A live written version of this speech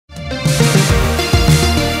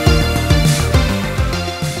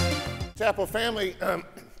Chaplain family,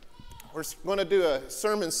 we're going to do a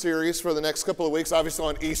sermon series for the next couple of weeks, obviously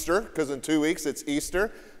on Easter, because in 2 weeks it's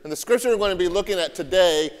Easter. And the scripture we're going to be looking at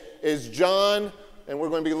today is John, and we're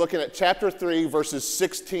going to be looking at chapter 3, verses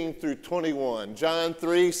 16 through 21. John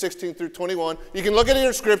 3, 16 through 21. You can look at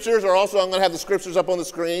your scriptures, or also I'm going to have the scriptures up on the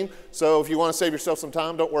screen, so if you want to save yourself some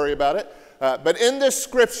time, don't worry about it. But in this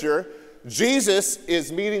scripture, Jesus is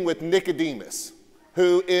meeting with Nicodemus,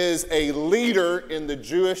 who is a leader in the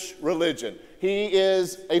Jewish religion. He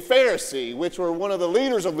is a Pharisee, which were one of the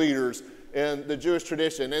leaders of leaders in the Jewish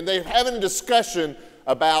tradition. And they're having a discussion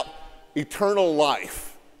about eternal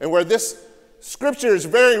life. And where this scripture is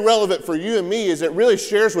very relevant for you and me is it really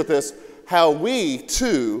shares with us how we,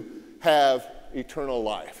 too, have eternal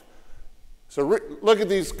life. So look at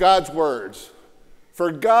these God's words. For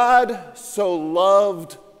God so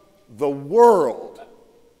loved the world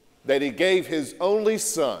that he gave his only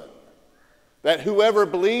Son, that whoever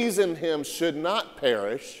believes in him should not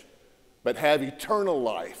perish, but have eternal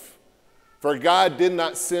life. For God did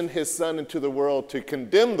not send his Son into the world to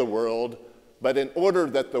condemn the world, but in order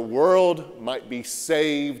that the world might be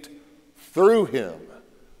saved through him.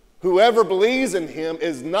 Whoever believes in him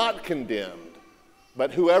is not condemned,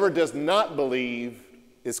 but whoever does not believe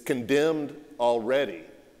is condemned already,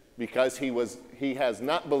 because he has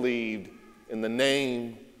not believed in the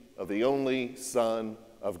name of the only Son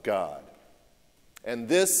of God. And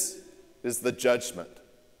this is the judgment.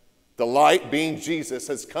 The light, being Jesus,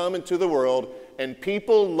 has come into the world, and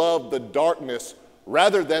people love the darkness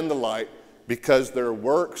rather than the light because their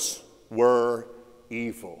works were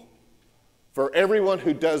evil. For everyone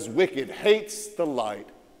who does wicked hates the light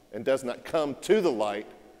and does not come to the light,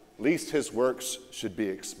 lest his works should be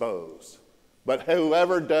exposed. But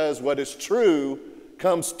whoever does what is true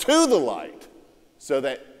comes to the light, so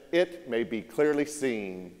that it may be clearly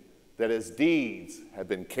seen that his deeds have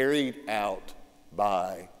been carried out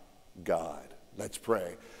by God. Let's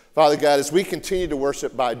pray. Father God, as we continue to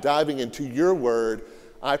worship by diving into your word,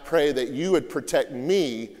 I pray that you would protect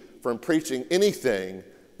me from preaching anything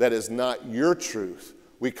that is not your truth.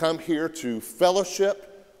 We come here to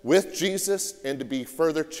fellowship with Jesus and to be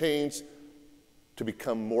further changed to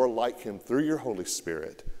become more like him through your Holy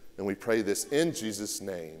Spirit. And we pray this in Jesus'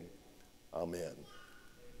 name. Amen.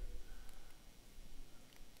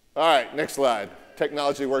 All right, next slide.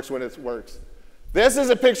 Technology works when it works. This is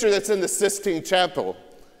a picture that's in the Sistine Chapel.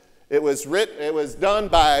 It was done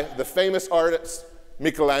by the famous artist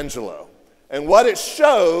Michelangelo. And what it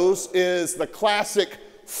shows is the classic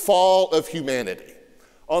fall of humanity.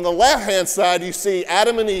 On the left-hand side, you see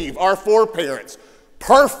Adam and Eve, our foreparents,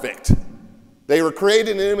 perfect. They were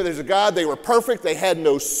created in the image of God. They were perfect. They had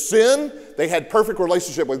no sin. They had perfect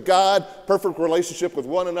relationship with God, perfect relationship with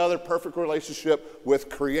one another, perfect relationship with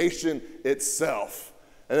creation itself.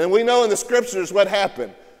 And then we know in the scriptures what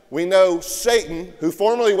happened. We know Satan, who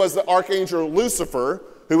formerly was the archangel Lucifer,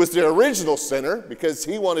 who was the original sinner because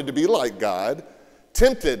he wanted to be like God,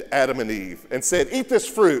 tempted Adam and Eve and said, eat this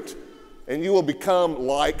fruit and you will become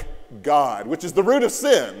like God, which is the root of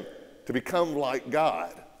sin, to become like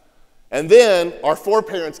God. And then our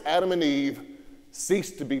foreparents, Adam and Eve,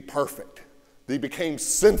 ceased to be perfect. They became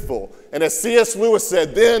sinful. And as C.S. Lewis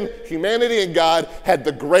said, then humanity and God had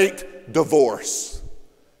the great divorce.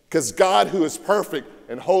 Because God, who is perfect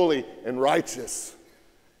and holy and righteous,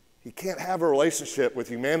 he can't have a relationship with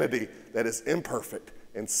humanity that is imperfect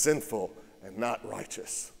and sinful and not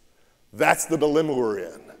righteous. That's the dilemma we're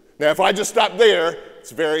in. Now, if I just stop there,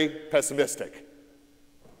 it's very pessimistic.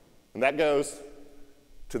 And that goes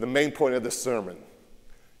to the main point of this sermon.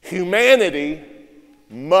 Humanity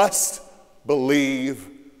must believe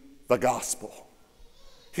the gospel.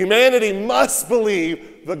 Humanity must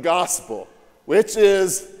believe the gospel, which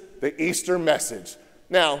is the Easter message.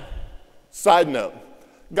 Now, side note,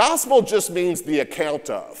 gospel just means the account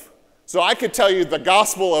of. So I could tell you the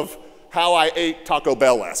gospel of how I ate Taco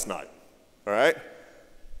Bell last night, all right?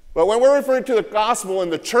 But when we're referring to the gospel in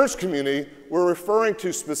the church community, we're referring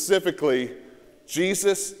to specifically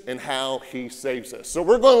Jesus and how he saves us. So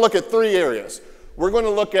we're going to look at three areas. We're going to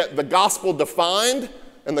look at the gospel defined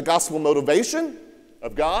and the gospel motivation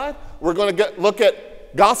of God. We're going to look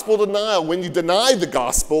at gospel denial. When you deny the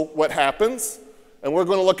gospel, what happens? And we're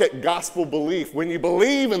going to look at gospel belief. When you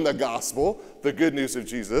believe in the gospel, the good news of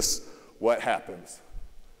Jesus, what happens?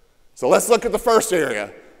 So let's look at the first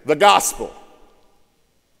area, the gospel.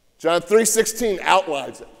 John 3:16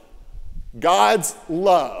 outlines it. God's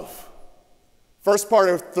love. First part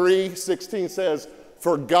of 3:16 says,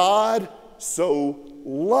 for God so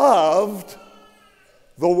loved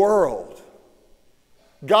the world.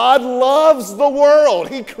 God loves the world.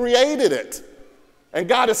 He created it. And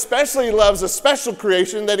God especially loves a special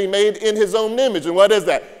creation that he made in his own image. And what is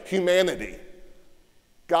that? Humanity.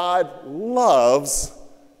 God loves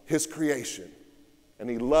his creation, and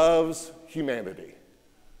he loves humanity.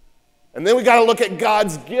 And then we got to look at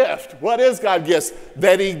God's gift. What is God's gift?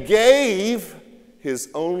 That he gave his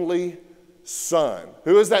only Son.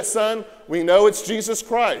 Who is that Son? We know it's Jesus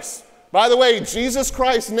Christ. By the way, Jesus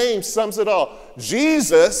Christ's name sums it all.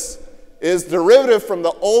 Jesus is derivative from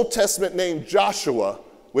the Old Testament name Joshua,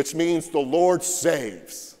 which means the Lord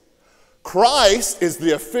saves. Christ is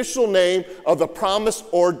the official name of the promised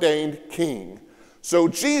ordained king. So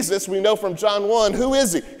Jesus, we know from John 1, who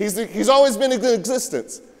is he? He's always been in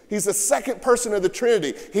existence. He's the second person of the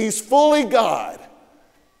Trinity. He's fully God,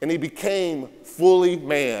 and he became fully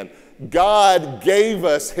man. God gave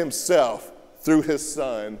us himself through his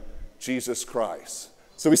Son, Jesus Christ.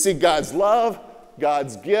 So we see God's love,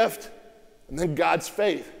 God's gift, and then God's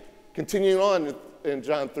faith. Continuing on in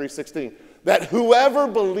John 3:16, that whoever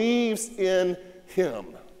believes in him,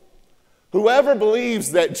 whoever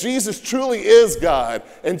believes that Jesus truly is God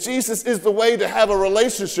and Jesus is the way to have a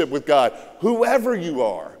relationship with God, whoever you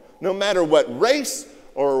are, no matter what race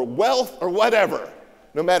or wealth or whatever,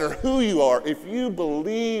 no matter who you are, if you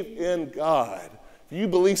believe in God, if you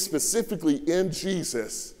believe specifically in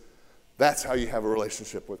Jesus, that's how you have a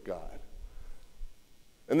relationship with God.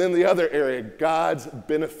 And then the other area, God's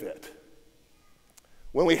benefit.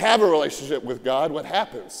 When we have a relationship with God, what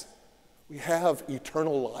happens? We have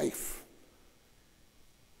eternal life.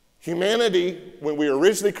 Humanity, when we were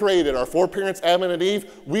originally created, our foreparents, Adam and Eve,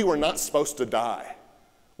 we were not supposed to die.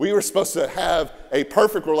 We were supposed to have a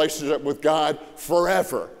perfect relationship with God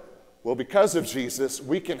forever. Well, because of Jesus,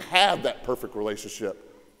 we can have that perfect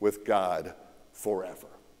relationship with God forever.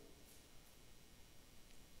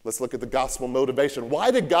 Let's look at the gospel motivation. Why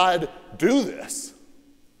did God do this?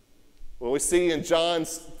 Well, we see in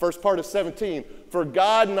John's first part of 17, for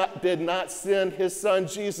God did not send his Son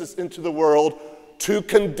Jesus into the world to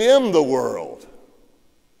condemn the world.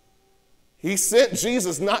 He sent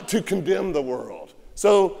Jesus not to condemn the world.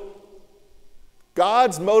 So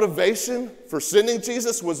God's motivation for sending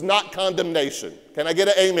Jesus was not condemnation. Can I get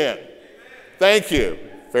an amen? Amen. Thank you.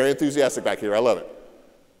 Very enthusiastic back here. I love it.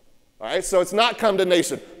 All right, so it's not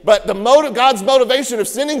condemnation. But God's motivation of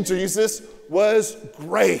sending Jesus was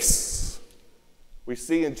grace. We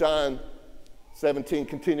see in John 17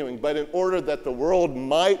 continuing, but in order that the world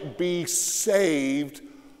might be saved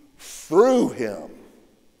through him.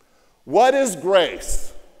 What is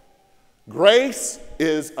grace? Grace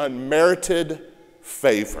is unmerited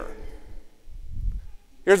favor.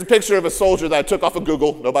 Here's a picture of a soldier that I took off of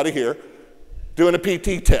Google, nobody here, doing a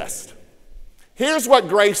PT test. Here's what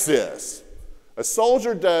grace is. A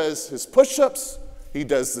soldier does his push-ups, he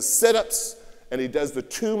does the sit-ups, and he does the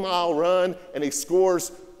 2-mile run, and he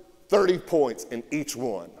scores 30 points in each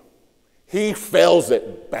one. He fails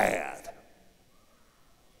it bad.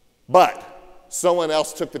 But someone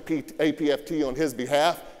else took the APFT on his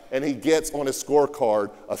behalf, and he gets on his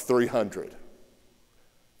scorecard a 300.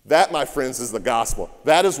 That, my friends, is the gospel.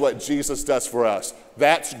 That is what Jesus does for us.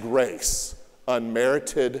 That's grace,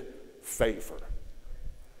 unmerited favor.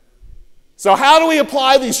 So how do we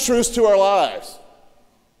apply these truths to our lives?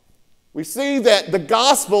 We see that the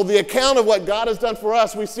gospel, the account of what God has done for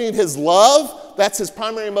us, we see his love. That's his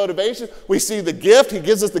primary motivation. We see the gift. He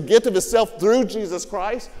gives us the gift of himself through Jesus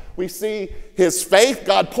Christ. We see his faith.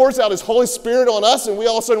 God pours out his Holy Spirit on us, and we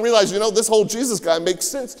all of a sudden realize, this whole Jesus guy makes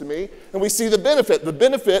sense to me. And we see the benefit. The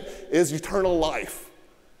benefit is eternal life.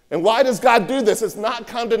 And why does God do this? It's not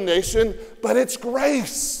condemnation, but it's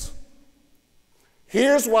grace.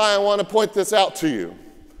 Here's why I want to point this out to you.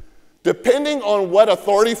 Depending on what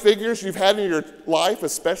authority figures you've had in your life,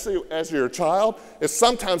 especially as you're a child, is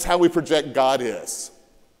sometimes how we project God is.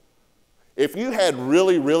 If you had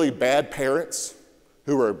really, really bad parents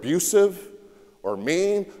who were abusive or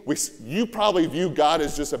mean, you probably view God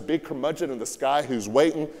as just a big curmudgeon in the sky who's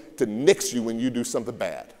waiting to nix you when you do something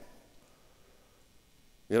bad.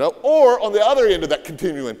 Or on the other end of that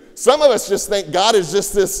continuum, some of us just think God is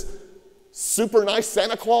just this super nice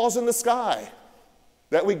Santa Claus in the sky,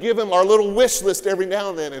 that we give him our little wish list every now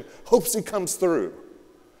and then and hopes he comes through.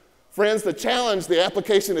 Friends, the challenge, the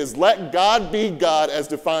application is let God be God as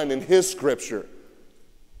defined in his scripture.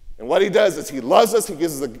 And what he does is he loves us, he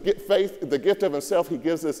gives us the gift of himself, he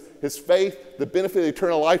gives us his faith, the benefit of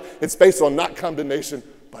eternal life. It's based on not condemnation,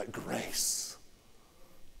 but grace.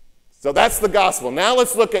 So that's the gospel. Now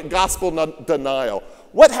let's look at gospel denial.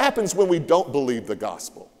 What happens when we don't believe the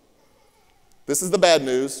gospel? This is the bad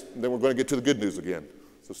news, and then we're going to get to the good news again.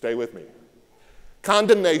 So stay with me.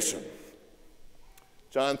 Condemnation.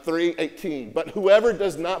 John 3:18. But whoever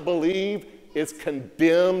does not believe is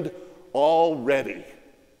condemned already,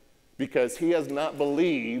 because he has not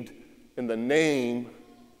believed in the name,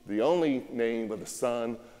 the only name of the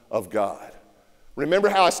Son of God. Remember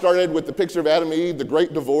how I started with the picture of Adam and Eve, the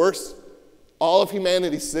great divorce? All of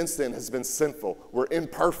humanity since then has been sinful. We're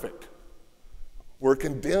imperfect. We're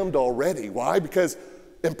condemned already. Why? Because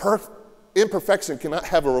imperfection cannot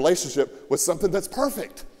have a relationship with something that's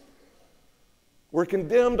perfect. We're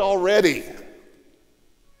condemned already.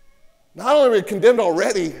 Not only are we condemned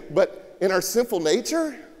already, but in our sinful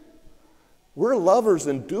nature, we're lovers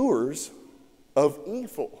and doers of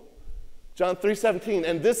evil. John 3:17,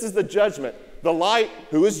 and this is the judgment. The light,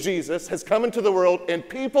 who is Jesus, has come into the world, and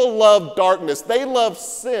people love darkness. They love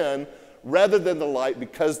sin rather than the light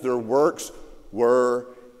because their works were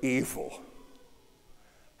evil.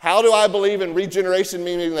 How do I believe in regeneration,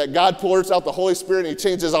 meaning that God pours out the Holy Spirit and he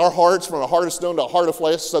changes our hearts from a heart of stone to a heart of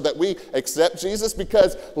flesh so that we accept Jesus?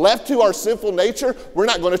 Because left to our sinful nature, we're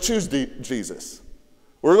not going to choose Jesus.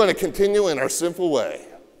 We're going to continue in our sinful way.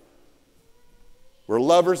 We're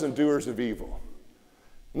lovers and doers of evil.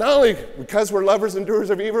 Not only because we're lovers and doers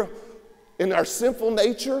of evil, in our sinful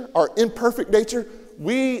nature, our imperfect nature,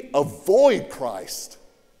 we avoid Christ.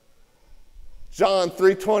 John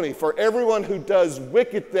 3:20, for everyone who does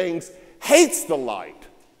wicked things hates the light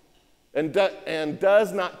and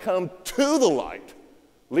does not come to the light,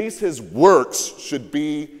 lest his works should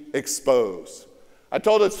be exposed. I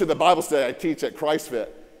told this to the Bible study I teach at ChristFit.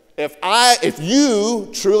 If you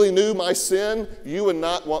truly knew my sin, you would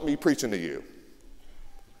not want me preaching to you.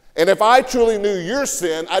 And if I truly knew your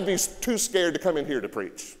sin, I'd be too scared to come in here to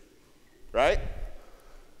preach, right?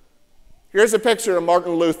 Here's a picture of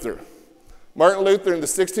Martin Luther. Martin Luther in the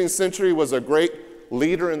 16th century was a great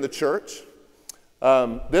leader in the church.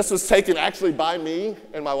 This was taken actually by me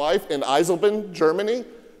and my wife in Eisleben, Germany.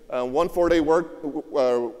 One 4-day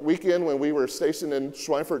weekend when we were stationed in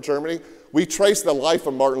Schweinfurt, Germany. We traced the life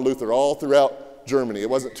of Martin Luther all throughout Germany. It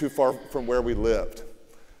wasn't too far from where we lived.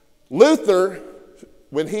 Luther,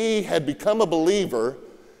 when he had become a believer,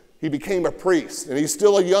 he became a priest, and he's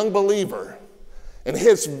still a young believer. And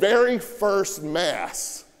his very first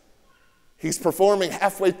Mass, he's performing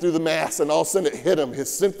halfway through the Mass, and all of a sudden it hit him.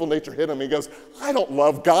 His sinful nature hit him. He goes, I don't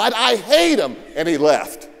love God. I hate him. And he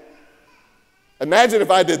left. Imagine if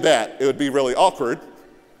I did that. It would be really awkward.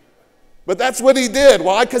 But that's what he did.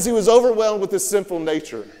 Why? Because he was overwhelmed with his sinful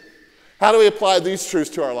nature. How do we apply these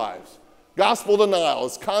truths to our lives? Gospel denial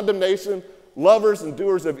is condemnation, lovers and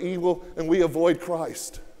doers of evil, and we avoid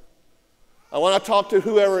Christ. I want to talk to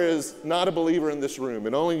whoever is not a believer in this room,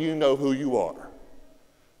 and only you know who you are.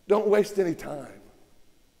 Don't waste any time.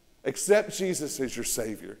 Accept Jesus as your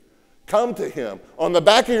Savior. Come to him. On the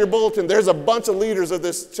back of your bulletin, there's a bunch of leaders of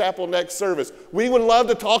this chapel next service. We would love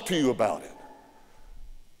to talk to you about it.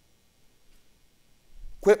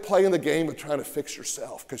 Quit playing the game of trying to fix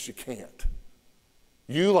yourself, because you can't.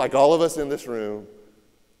 You, like all of us in this room,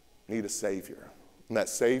 need a Savior. And that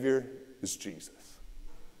Savior is Jesus.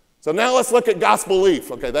 So now let's look at gospel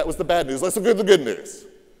belief. Okay, that was the bad news. Let's look at the good news.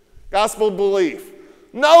 Gospel belief.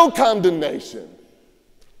 No condemnation.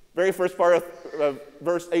 Very first part of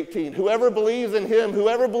verse 18. Whoever believes in him,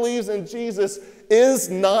 whoever believes in Jesus is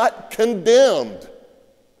not condemned.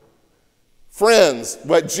 Friends,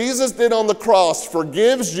 what Jesus did on the cross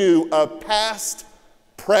forgives you of past,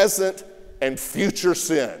 present, and future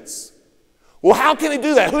sins. Well, how can he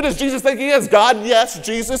do that? Who does Jesus think he is? God? Yes,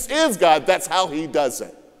 Jesus is God. That's how he does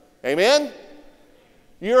it. Amen?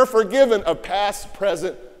 You're forgiven of past,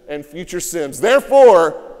 present, and future sins.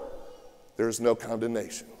 Therefore, there's no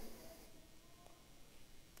condemnation.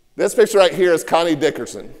 This picture right here is Connie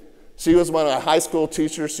Dickerson. She was one of my high school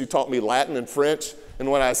teachers. She taught me Latin and French.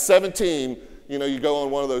 And when I was 17, you go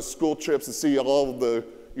on one of those school trips and see all of the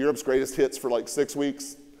Europe's greatest hits for like 6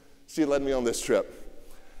 weeks. She led me on this trip.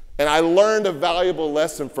 And I learned a valuable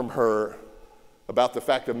lesson from her about the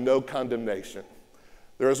fact of no condemnation.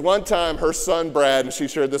 There was one time her son, Brad, and she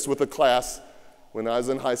shared this with a class when I was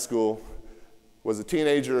in high school, was a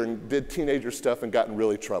teenager and did teenager stuff and got in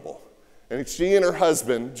really trouble. And she and her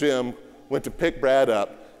husband, Jim, went to pick Brad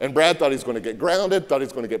up. And Brad thought he was going to get grounded, thought he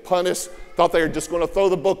was going to get punished, thought they were just going to throw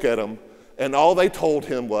the book at him. And all they told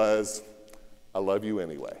him was, I love you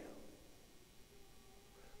anyway.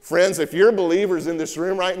 Friends, if you're believers in this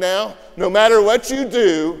room right now, no matter what you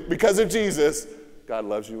do because of Jesus, God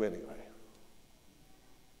loves you anyway.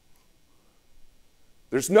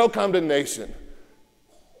 There's no condemnation.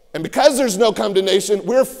 And because there's no condemnation,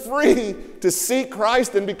 we're free to seek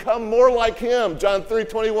Christ and become more like him. John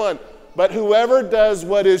 3:21. But whoever does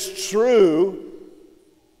what is true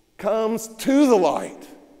comes to the light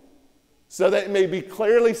so that it may be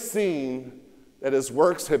clearly seen that his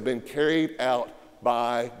works have been carried out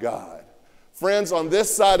by God. Friends, on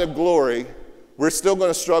this side of glory, we're still going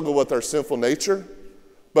to struggle with our sinful nature,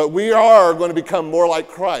 but we are going to become more like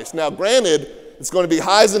Christ. Now, granted, it's going to be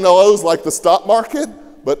highs and lows like the stock market,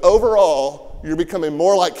 but overall, you're becoming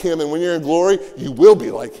more like him, and when you're in glory, you will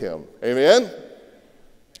be like him. Amen?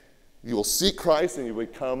 You will seek Christ, and you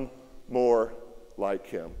become more like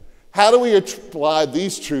him. How do we apply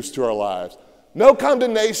these truths to our lives? No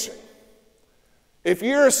condemnation. If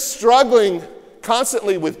you're struggling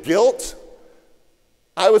constantly with guilt,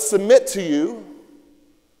 I would submit to you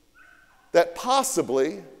that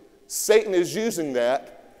possibly Satan is using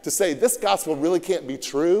that to say, this gospel really can't be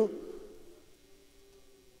true.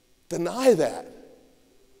 Deny that,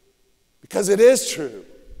 because it is true.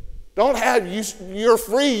 You're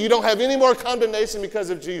free. You don't have any more condemnation because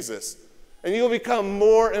of Jesus. And you'll become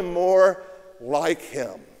more and more like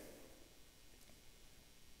him.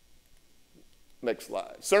 Next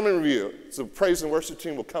slide. Sermon review. So praise and worship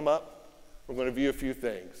team will come up. We're going to view a few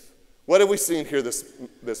things. What have we seen here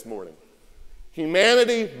this morning?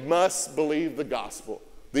 Humanity must believe the gospel,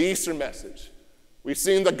 the Easter message. We've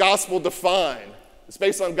seen the gospel defined. It's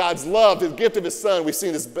based on God's love, the gift of his son. We've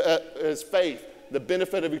seen his faith, the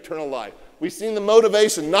benefit of eternal life. We've seen the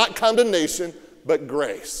motivation, not condemnation, but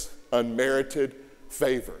grace, unmerited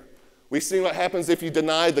favor. We've seen what happens if you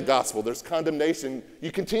deny the gospel. There's condemnation.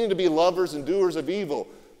 You continue to be lovers and doers of evil.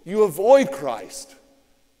 You avoid Christ.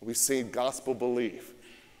 We've seen gospel belief,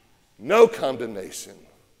 no condemnation,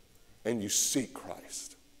 and you seek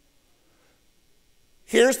Christ.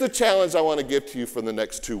 Here's the challenge I want to give to you for the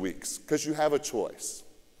next 2 weeks, because you have a choice.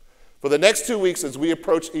 For the next 2 weeks, as we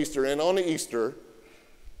approach Easter, and on Easter,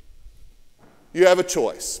 you have a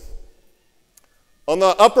choice. On the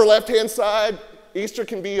upper left-hand side, Easter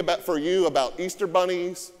can be for you about Easter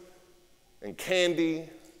bunnies and candy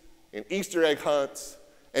and Easter egg hunts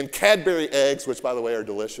and Cadbury eggs, which, by the way, are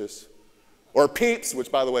delicious, or Peeps,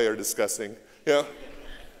 which, by the way, are disgusting. You know,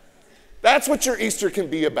 that's what your Easter can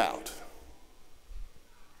be about.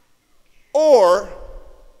 Or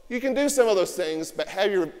you can do some of those things, but have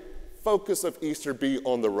your focus of Easter be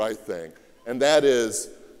on the right thing, and that is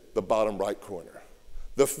the bottom right corner.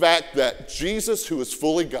 The fact that Jesus, who is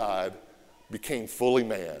fully God, became fully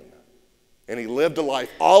man. And he lived a life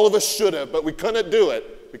all of us should have, but we couldn't do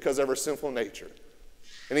it because of our sinful nature.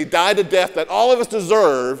 And he died a death that all of us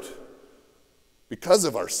deserved because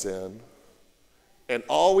of our sin. And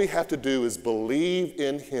all we have to do is believe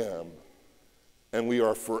in him, and we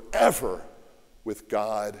are forever with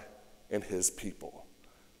God and his people.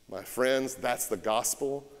 My friends, that's the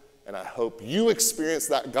gospel, and I hope you experience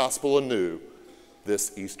that gospel anew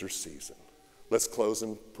this Easter season. Let's close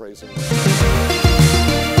in praise and worship.